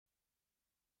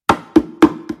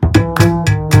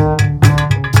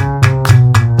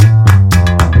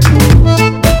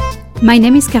My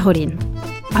name is Caroline.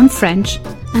 I'm French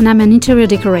and I'm an interior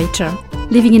decorator,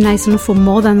 living in Iceland for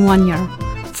more than 1 year,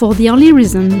 for the only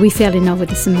reason we fell in love with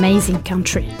this amazing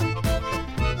country.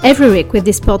 Every week with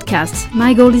this podcast,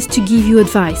 my goal is to give you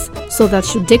advice so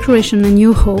that your decoration and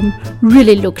your home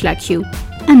really look like you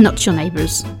and not your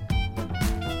neighbors.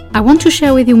 I want to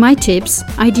share with you my tips,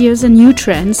 ideas and new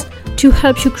trends to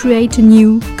help you create a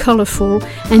new, colorful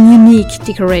and unique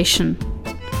decoration.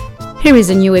 Here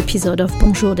is a new episode of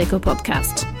Bonjour Déco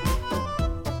Podcast.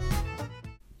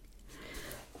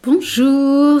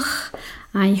 Bonjour!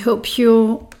 I hope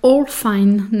you're all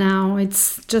fine now. We're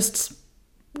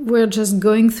just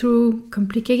going through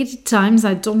complicated times.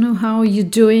 I don't know how you're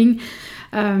doing.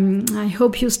 I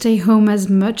hope you stay home as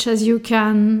much as you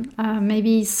can.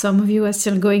 Maybe some of you are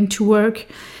still going to work.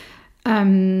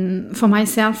 For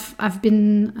myself, I've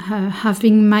been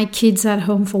having my kids at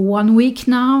home for 1 week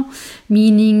now,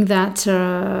 meaning that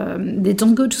they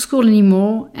don't go to school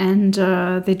anymore and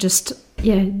they're just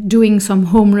doing some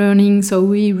home learning. So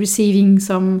we're receiving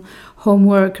some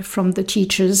homework from the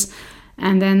teachers,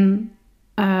 and then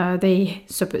they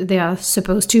are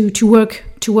supposed to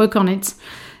work on it.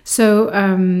 So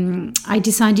I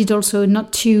decided also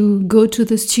not to go to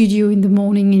the studio in the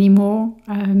morning anymore,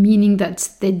 meaning that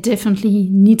they definitely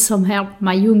need some help.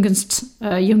 My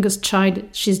youngest child,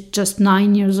 she's just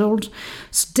 9 years old,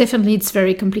 so definitely it's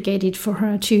very complicated for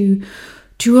her to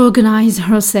organize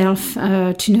herself,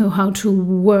 to know how to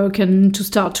work and to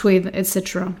start with,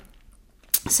 etc.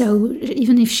 So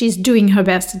even if she's doing her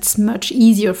best, it's much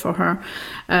easier for her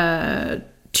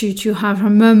to have her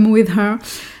mum with her.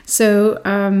 So,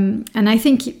 and I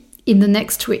think in the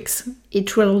next weeks,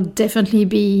 it will definitely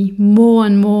be more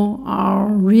and more our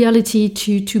reality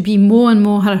to be more and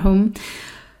more at home.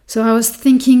 So I was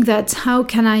thinking that how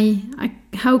could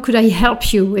I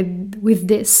help you with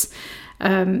this?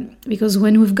 Because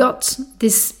when we've got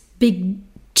this big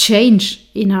change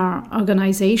in our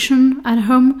organization at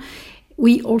home,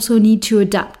 we also need to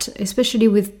adapt, especially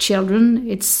with children.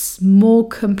 It's more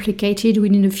complicated. We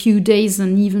need a few days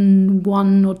and even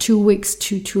 1 or 2 weeks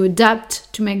to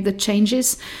adapt, to make the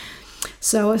changes.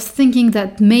 So I was thinking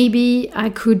that maybe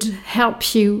I could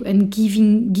help you and give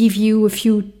you a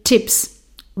few tips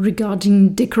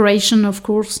regarding decoration, of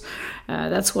course.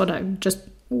 That's what I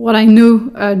know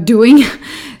doing.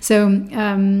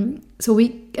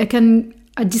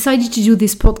 I decided to do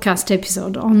this podcast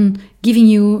episode on giving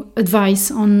you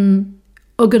advice on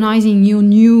organizing your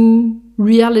new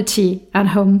reality at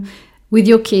home with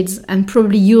your kids and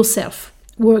probably yourself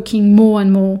working more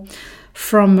and more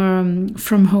from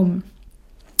home.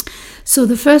 So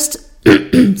the first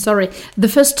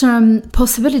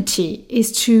possibility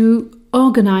is to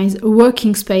organize a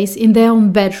working space in their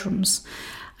own bedrooms.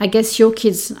 I guess your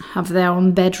kids have their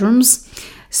own bedrooms,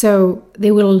 so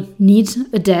they will need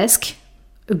a desk,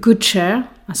 a good chair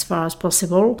as far as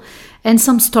possible, and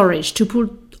some storage to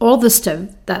put all the stuff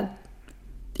that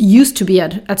used to be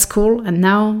at school and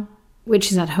now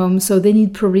which is at home. So they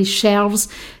need probably shelves,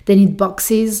 they need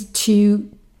boxes to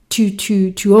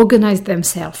organize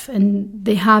themselves, and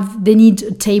they need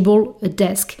a table, a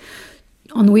desk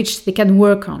on which they can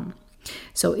work on.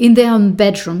 So in their own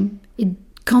bedroom, it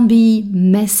can't be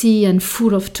messy and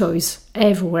full of toys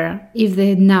everywhere if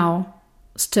they now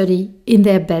study in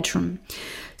their bedroom.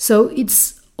 So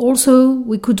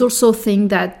we could also think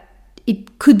that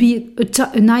it could be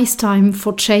a nice time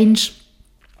for change,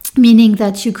 meaning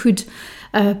that you could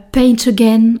paint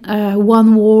again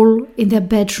one wall in their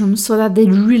bedroom so that they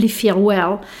really feel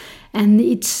well, and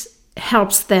it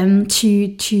helps them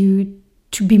to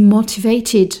be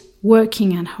motivated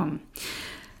working at home.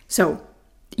 So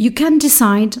you can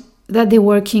decide that they're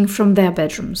working from their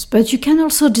bedrooms, but you can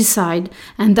also decide,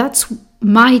 and that's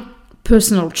my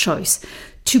personal choice,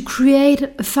 to create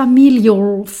a family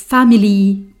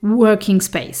working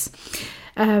space.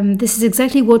 This is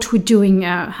exactly what we're doing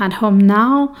at home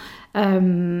now,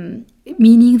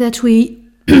 meaning that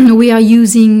we are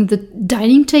using the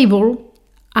dining table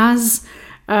as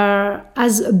a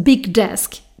big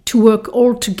desk to work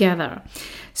all together.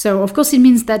 So of course it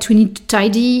means that we need to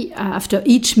tidy after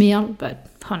each meal, but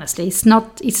honestly, it's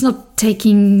not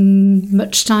taking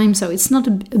much time, so it's not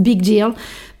a big deal.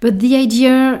 But the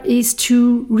idea is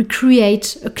to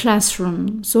recreate a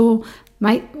classroom. So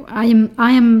I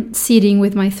am sitting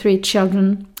with my 3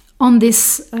 children on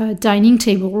this dining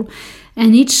table,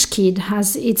 and each kid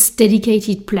has its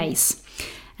dedicated place.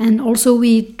 And also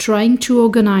we're trying to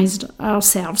organize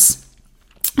ourselves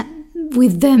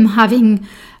with them having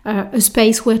a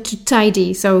space where to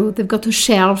tidy. So they've got a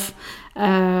shelf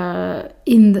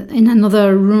in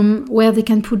another room where they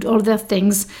can put all their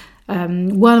things.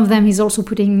 One of them is also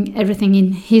putting everything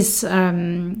in his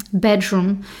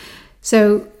bedroom.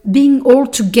 So being all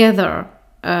together,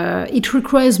 it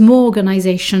requires more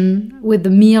organization with the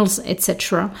meals,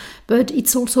 etc. But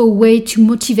it's also a way to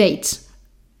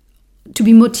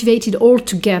be motivated all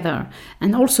together,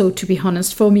 and also, to be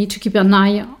honest, for me to keep an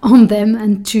eye on them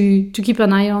and to keep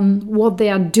an eye on what they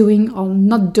are doing or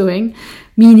not doing,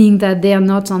 meaning that they are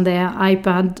not on their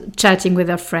iPad chatting with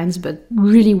their friends, but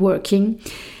really working.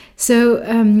 So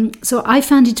I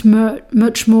found it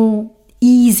much more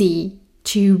easy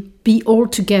to be all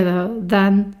together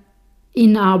than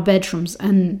in our bedrooms,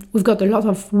 and we've got a lot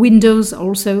of windows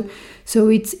also, so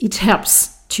it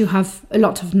helps to have a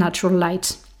lot of natural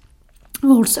light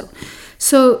also.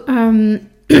 So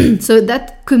so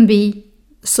that could be,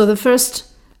 so the first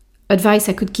advice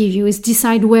I could give you is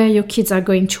decide where your kids are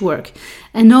going to work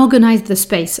and organize the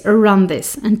space around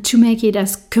this, and to make it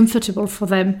as comfortable for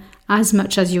them as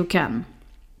much as you can.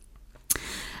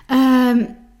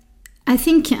 I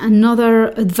think another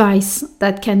advice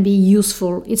that can be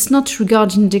useful, it's not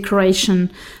regarding decoration,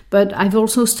 but I've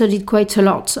also studied quite a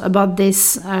lot about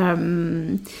this.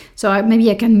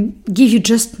 Maybe I can give you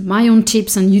just my own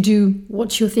tips and you do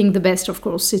what you think the best, of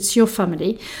course, it's your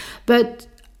family. But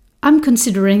I'm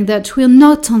considering that we're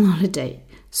not on holiday.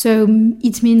 So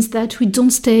it means that we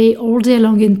don't stay all day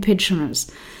long in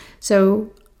pajamas.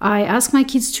 So I ask my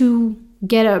kids to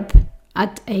get up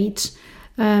at 8.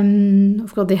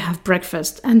 Of course, they have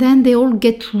breakfast, and then they all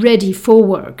get ready for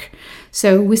work.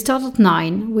 So we start at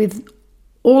 9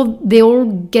 they all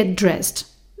get dressed,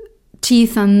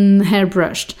 teeth and hair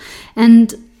brushed,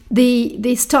 and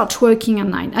they start working at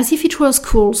 9 as if it was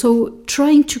school. So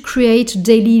trying to create a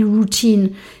daily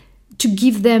routine to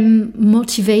give them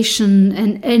motivation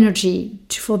and energy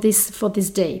for this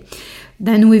day.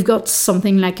 Then we've got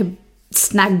something like a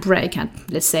snack break at,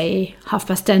 let's say,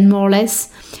 10:30 more or less,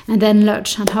 and then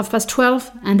lunch at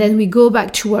 12:30, and then we go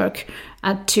back to work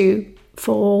at 2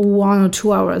 for 1 or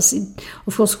 2 hours.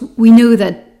 Of course, we know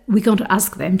that we can't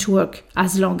ask them to work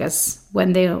as long as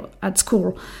when they're at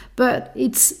school, but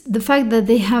it's the fact that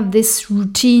they have this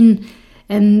routine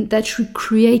and that should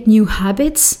create new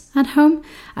habits at home.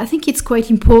 I think it's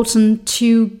quite important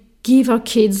to give our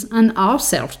kids and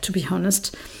ourselves, to be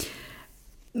honest,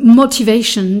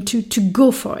 motivation to go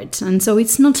for it. And so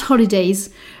it's not holidays.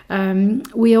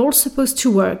 We are all supposed to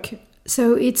work.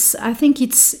 So I think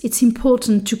it's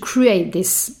important to create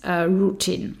this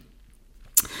routine.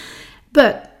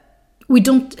 But we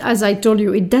don't, as I told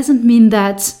you, it doesn't mean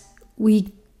that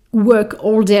we work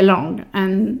all day long.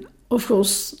 And of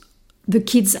course, the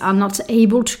kids are not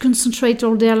able to concentrate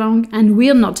all day long, and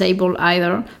we're not able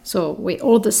either. So we're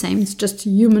all the same. It's just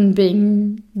human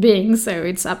beings, so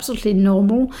it's absolutely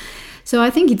normal. So I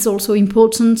think it's also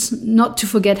important not to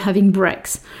forget having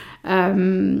breaks. I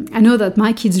know that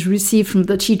my kids receive from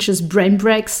the teachers brain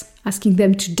breaks, asking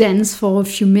them to dance for a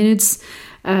few minutes.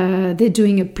 They're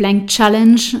doing a plank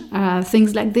challenge,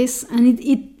 things like this, and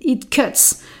it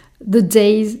cuts the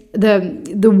days,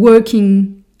 the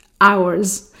working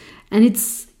hours. And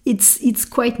it's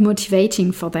quite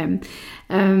motivating for them.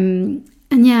 And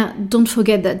yeah, don't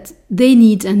forget that they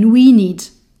need and we need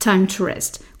time to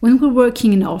rest. When we're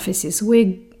working in offices,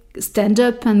 we stand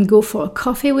up and go for a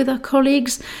coffee with our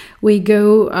colleagues. We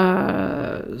go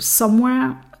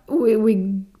somewhere.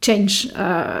 We change.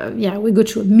 We go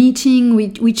to a meeting.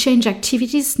 We change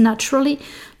activities naturally.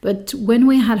 But when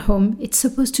we're at home, it's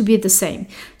supposed to be the same.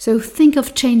 So think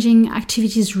of changing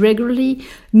activities regularly,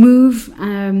 move,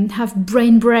 have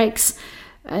brain breaks.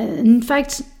 In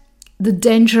fact, the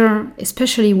danger,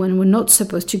 especially when we're not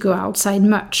supposed to go outside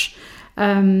much,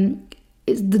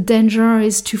 the danger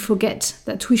is to forget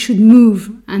that we should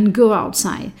move and go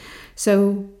outside.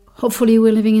 So hopefully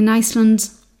we're living in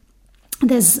Iceland.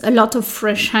 There's a lot of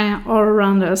fresh air all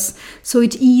around us, so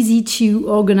it's easy to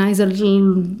organize a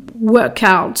little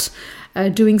workout,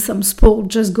 doing some sport,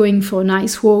 just going for a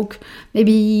nice walk,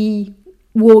 maybe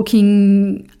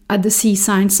walking at the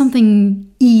seaside,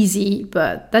 something easy,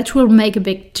 but that will make a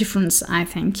big difference, I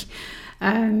think,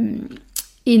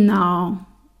 in our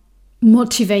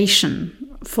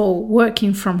motivation for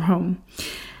working from home.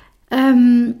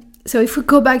 So if we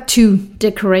go back to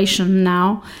decoration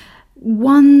now,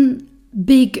 one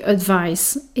big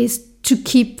advice is to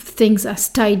keep things as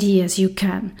tidy as you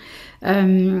can.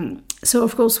 So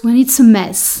of course, when it's a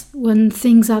mess, when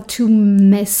things are too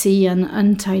messy and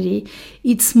untidy,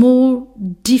 it's more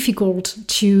difficult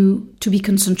to be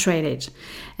concentrated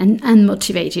and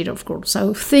motivated, of course.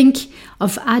 So think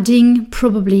of adding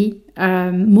probably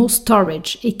more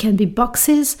storage. It can be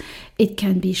boxes, it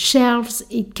can be shelves,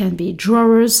 it can be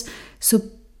drawers. So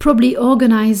probably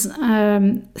organize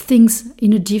things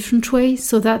in a different way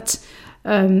so that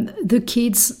the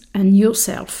kids and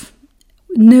yourself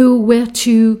know where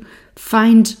to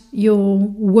find your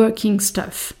working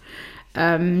stuff,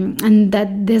 and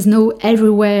that there's no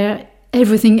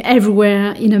everything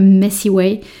everywhere in a messy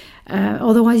way.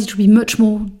 Otherwise, it would be much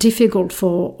more difficult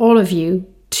for all of you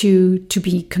to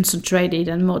be concentrated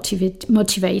and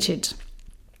motivated.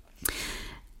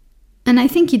 And I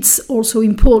think it's also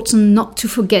important not to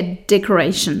forget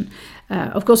decoration.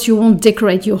 Of course, you won't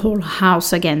decorate your whole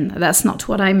house again. That's not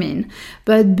what I mean.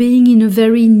 But being in a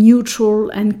very neutral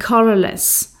and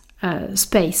colorless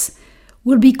space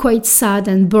will be quite sad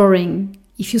and boring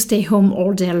if you stay home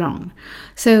all day long.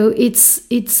 So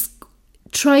it's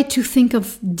try to think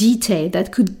of detail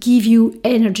that could give you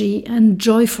energy and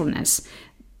joyfulness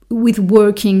with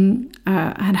working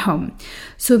at home.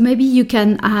 So maybe you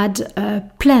can add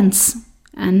plants,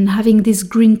 and having this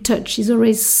green touch is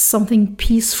always something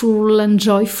peaceful and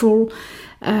joyful.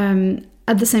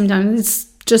 At the same time, it's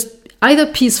just either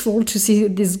peaceful to see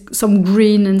some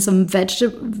green and some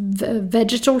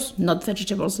vegetables,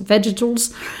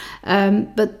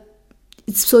 but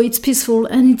it's peaceful,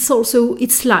 and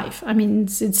it's life. I mean,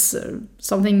 it's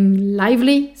something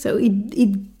lively, so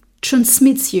it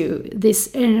transmits you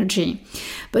this energy.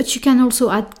 But you can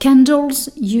also add candles.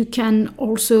 You can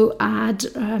also add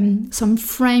some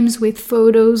frames with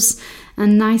photos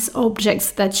and nice objects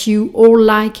that you all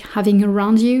like having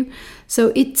around you.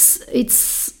 So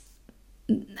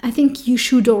I think you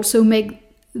should also make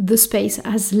the space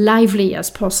as lively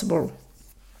as possible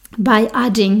by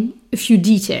adding a few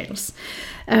details.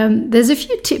 There's a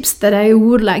few tips that I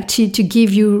would like to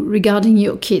give you regarding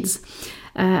your kids.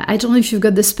 I don't know if you've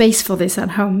got the space for this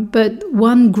at home, but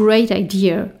one great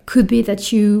idea could be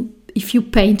that if you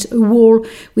paint a wall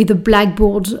with a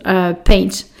blackboard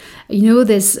paint.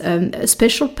 There's a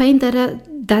special paint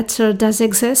that does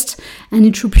exist, and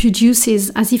it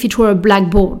reproduces as if it were a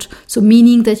blackboard. So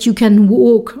meaning that you can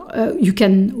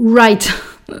write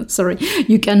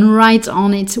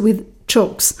on it with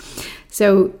chalks.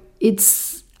 So it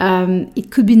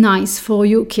could be nice for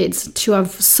your kids to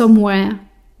have somewhere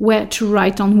where to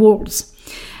write on walls.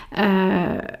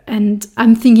 And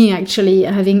I'm thinking actually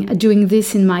doing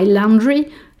this in my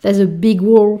laundry. There's a big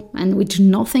wall and we do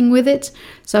nothing with it.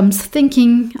 So I'm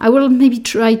thinking I will maybe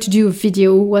try to do a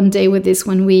video one day with this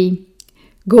when we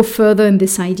go further in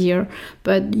this idea,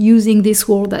 but using this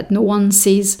wall that no one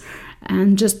sees,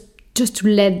 and just to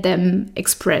let them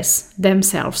express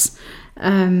themselves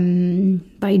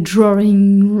by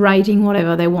drawing, writing,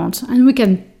 whatever they want. And we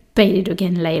can paint it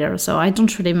again later, so I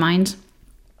don't really mind.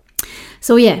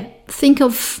 So yeah, think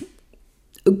of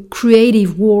a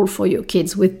creative wall for your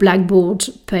kids with blackboard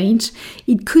paint.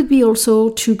 It could be also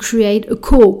to create a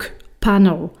cork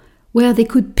panel where they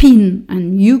could pin,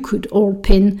 and you could all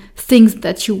pin things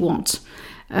that you want.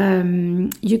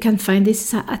 You can find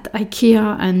this at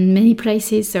IKEA and many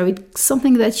places, so it's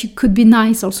something that you could be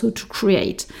nice also to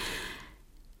create.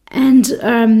 And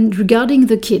regarding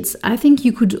the kids, I think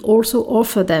you could also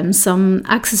offer them some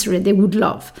accessory they would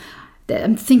love.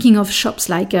 I'm thinking of shops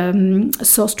like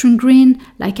Sawstring Green,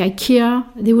 like IKEA.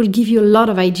 They will give you a lot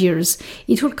of ideas.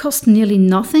 It will cost nearly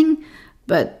nothing,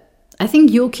 but I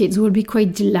think your kids will be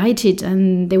quite delighted,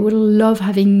 and they will love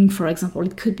having, for example,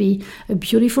 it could be a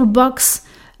beautiful box,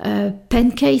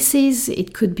 pen cases,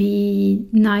 it could be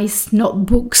nice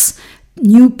notebooks,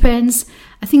 new pens.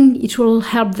 I think it will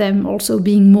help them also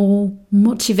being more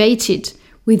motivated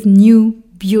with new,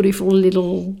 beautiful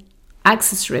little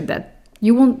accessory that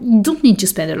you don't need to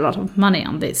spend a lot of money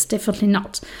on this, definitely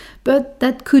not. But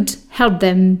that could help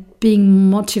them being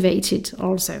motivated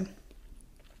also.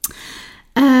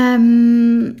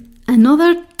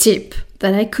 Another tip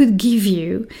that I could give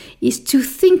you is to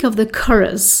think of the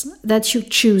colors that you're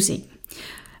choosing.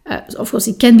 Of course,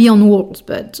 it can be on walls,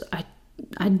 but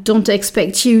I don't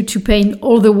expect you to paint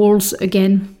all the walls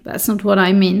again. That's not what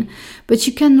I mean. But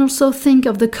you can also think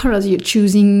of the colors you're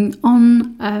choosing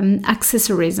on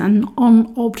accessories and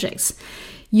on objects.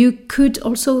 You could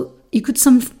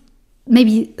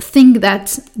maybe think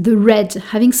that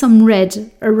having some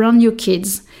red around your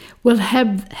kids will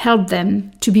help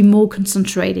them to be more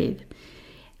concentrated.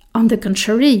 On the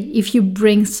contrary, if you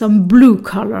bring some blue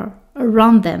color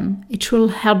around them, it will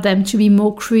help them to be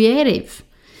more creative.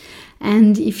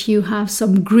 And if you have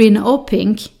some green or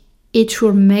pink, it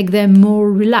will make them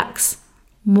more relaxed,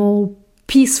 more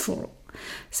peaceful.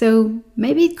 So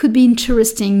maybe it could be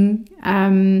interesting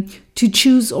to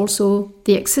choose also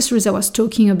the accessories I was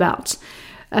talking about.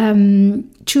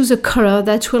 Choose a color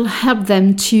that will help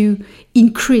them to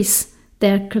increase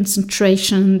their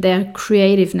concentration, their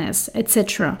creativeness,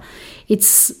 etc.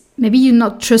 It's maybe you're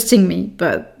not trusting me,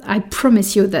 but I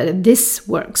promise you that this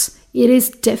works. It is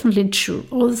definitely true.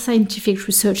 All the scientific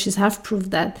researches have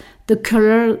proved that the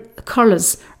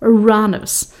colors around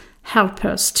us help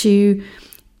us to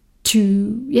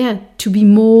be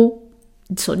more,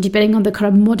 so depending on the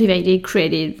color, motivated,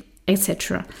 creative,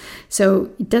 etc.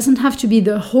 So it doesn't have to be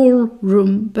the whole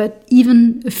room, but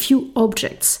even a few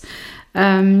objects.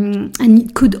 And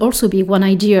it could also be one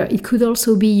idea. It could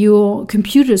also be your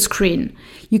computer screen.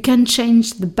 You can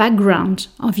change the background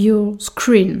of your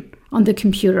screen on the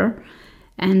computer.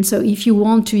 And so if you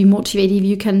want to be motivated,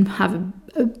 you can have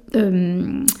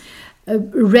a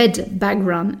red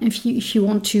background. If you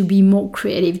want to be more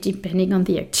creative, depending on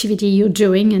the activity you're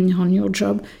doing and on your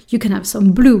job, you can have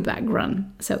some blue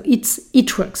background. So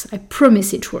it works. I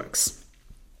promise it works.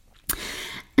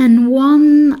 And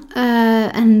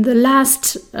the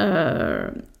last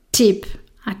tip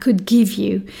I could give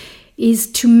you is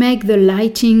to make the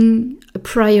lighting a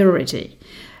priority.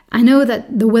 I know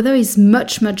that the weather is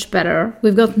much, much better.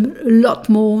 We've got a lot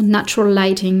more natural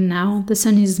lighting now. The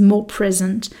sun is more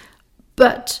present.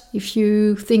 But if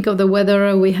you think of the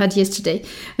weather we had yesterday,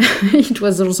 it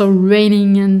was also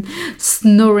raining and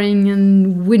snowing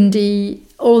and windy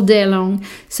all day long.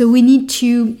 So we need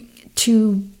to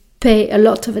pay a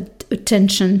lot of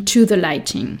attention to the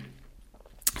lighting.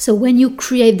 So when you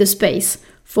create the space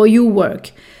for your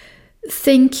work,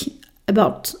 think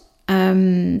about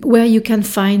where you can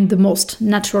find the most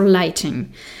natural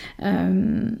lighting.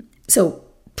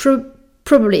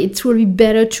 Probably it will be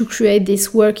better to create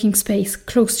this working space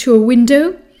close to a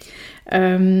window.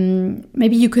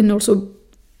 Maybe you can also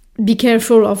be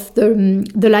careful of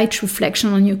the light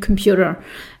reflection on your computer.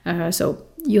 So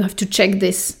you have to check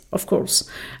this, of course.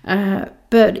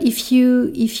 But if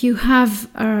you have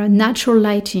natural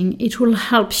lighting, it will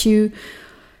help you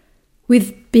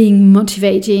with being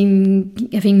motivating,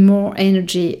 having more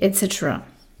energy, etc.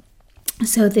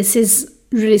 So this is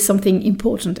really something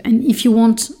important. And if you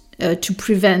want to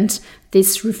prevent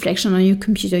this reflection on your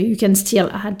computer, you can still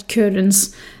add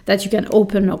curtains that you can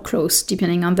open or close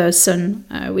depending on the sun,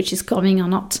 which is coming or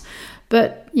not.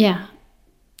 But yeah,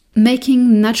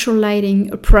 making natural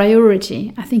lighting a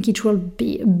priority, I think it will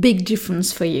be a big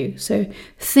difference for you. So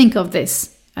think of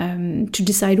this to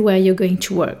decide where you're going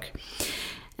to work.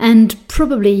 And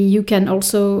probably you can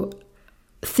also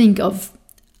think of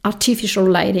artificial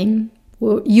lighting.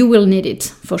 Well, you will need it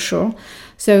for sure.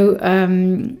 So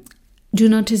do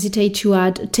not hesitate to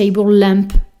add a table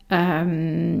lamp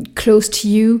close to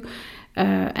you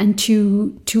and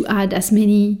to add as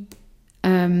many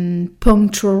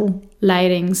punctual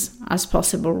lightings as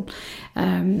possible.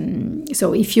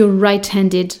 So if you're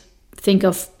right-handed, think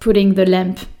of putting the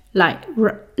lamp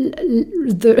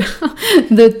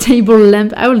the table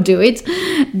lamp. I will do it.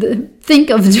 Think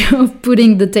of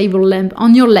putting the table lamp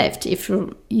on your left if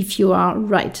you are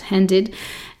right-handed,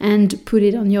 and put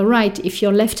it on your right if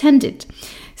you're left-handed.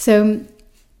 So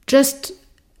just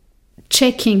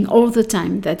checking all the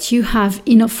time that you have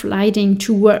enough lighting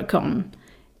to work on.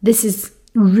 This is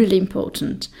really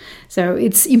important. So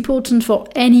it's important for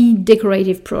any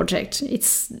decorative project.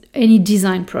 It's any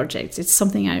design project. It's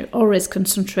something I always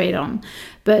concentrate on.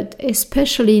 But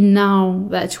especially now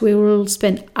that we will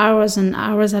spend hours and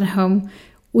hours at home,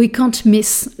 we can't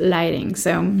miss lighting.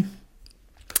 So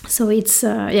it's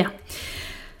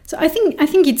So I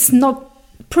think it's not,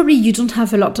 probably you don't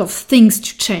have a lot of things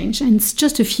to change, and it's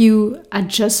just a few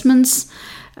adjustments.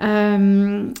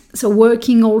 So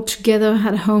working all together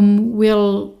at home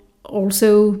we'll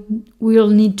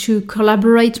need to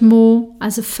collaborate more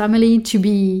as a family to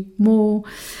be more,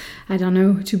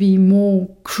 to be more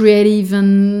creative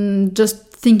and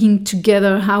just thinking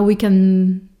together how we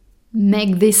can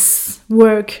make this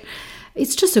work.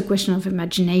 It's just a question of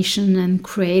imagination and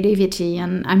creativity,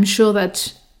 and I'm sure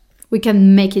that we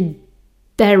can make it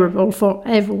bearable for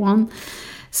everyone.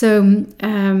 So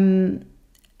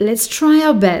let's try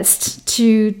our best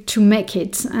to make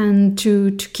it, and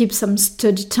to keep some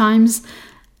study times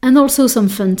and also some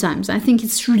fun times. I think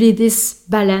it's really this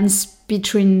balance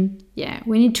between,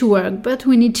 we need to work, but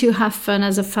we need to have fun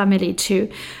as a family too.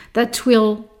 That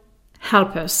will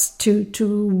help us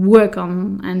to work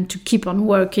on and to keep on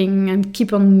working and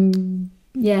keep on,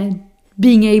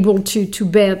 being able to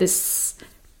bear this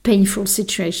painful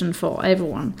situation for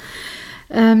everyone.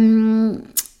 I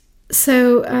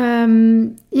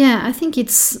think I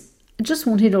just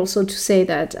wanted also to say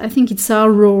that I think it's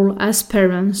our role as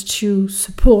parents to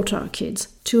support our kids,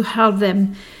 to help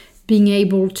them being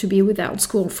able to be without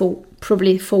school for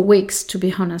probably 4 weeks, to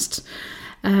be honest.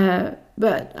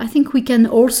 But I think we can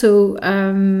also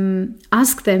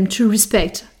ask them to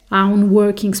respect our own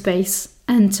working space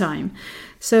and time.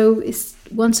 So it's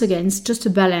just a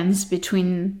balance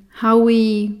between how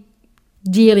we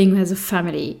dealing as a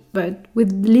family, but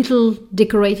with little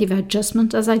decorative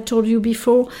adjustment, as I told you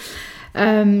before.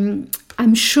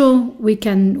 I'm sure we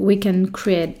can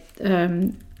create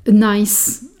a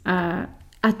nice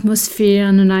atmosphere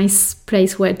and a nice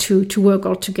place where to work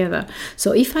all together.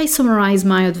 So if I summarize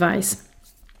my advice,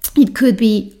 it could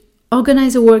be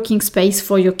organize a working space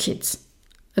for your kids,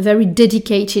 a very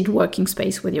dedicated working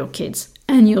space with your kids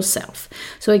and yourself.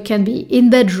 So it can be in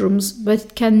bedrooms, but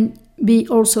it can be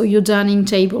also your dining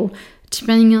table,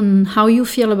 depending on how you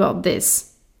feel about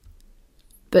this.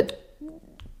 But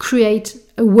create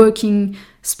a working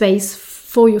space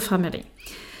for your family.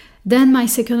 Then my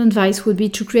second advice would be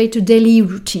to create a daily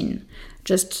routine,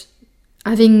 just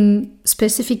having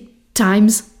specific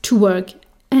times to work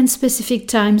and specific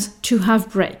times to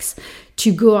have breaks,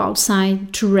 to go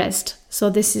outside, to rest. So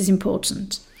this is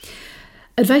important.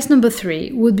 Advice number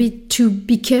 3 would be to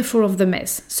be careful of the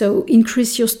mess. So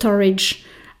increase your storage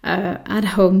at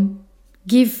home,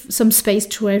 give some space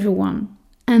to everyone,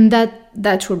 and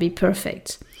that will be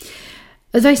perfect.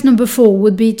 Advice number 4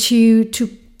 would be to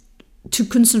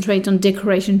concentrate on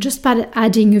decoration, just by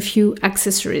adding a few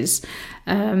accessories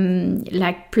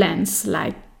like plants,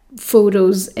 like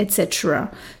photos,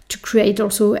 etc., to create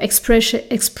also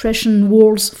expression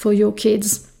walls for your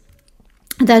kids.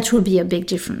 That will be a big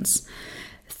difference.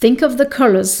 Think of the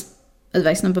colors,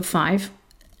 advice number 5,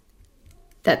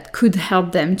 that could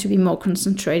help them to be more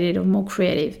concentrated or more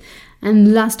creative.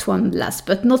 And last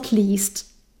but not least,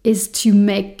 is to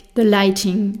make the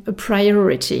lighting a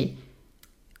priority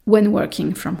when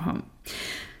working from home.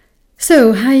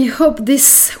 So I hope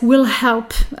this will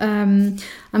help. I'm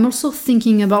also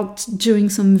thinking about doing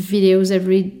some videos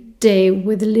every day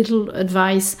with a little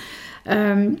advice.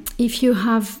 If you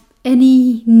have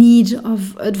any need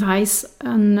of advice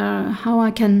on how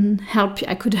I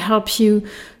could help you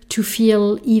to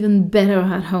feel even better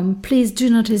at home, please do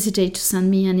not hesitate to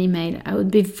send me an email. I would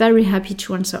be very happy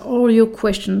to answer all your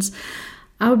questions.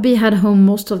 I'll be at home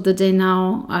most of the day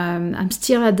now. I'm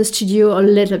still at the studio a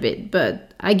little bit,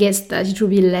 but I guess that it will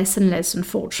be less and less,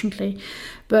 unfortunately.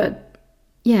 But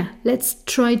yeah, let's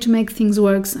try to make things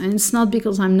work. And it's not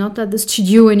because I'm not at the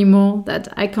studio anymore that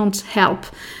I can't help.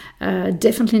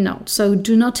 Definitely not. So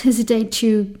do not hesitate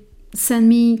to send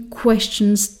me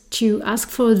questions, to ask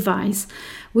for advice.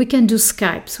 We can do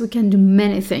Skypes, we can do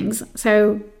many things.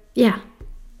 So yeah,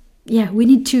 we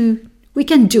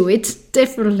can do it,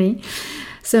 definitely.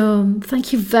 So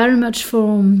thank you very much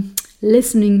for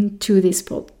listening to this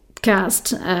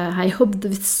podcast. I hope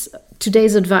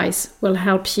today's advice will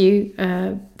help you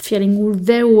feeling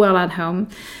very well at home.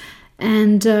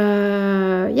 And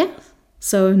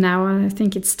so now I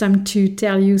think it's time to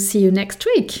tell you, see you next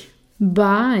week.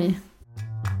 Bye.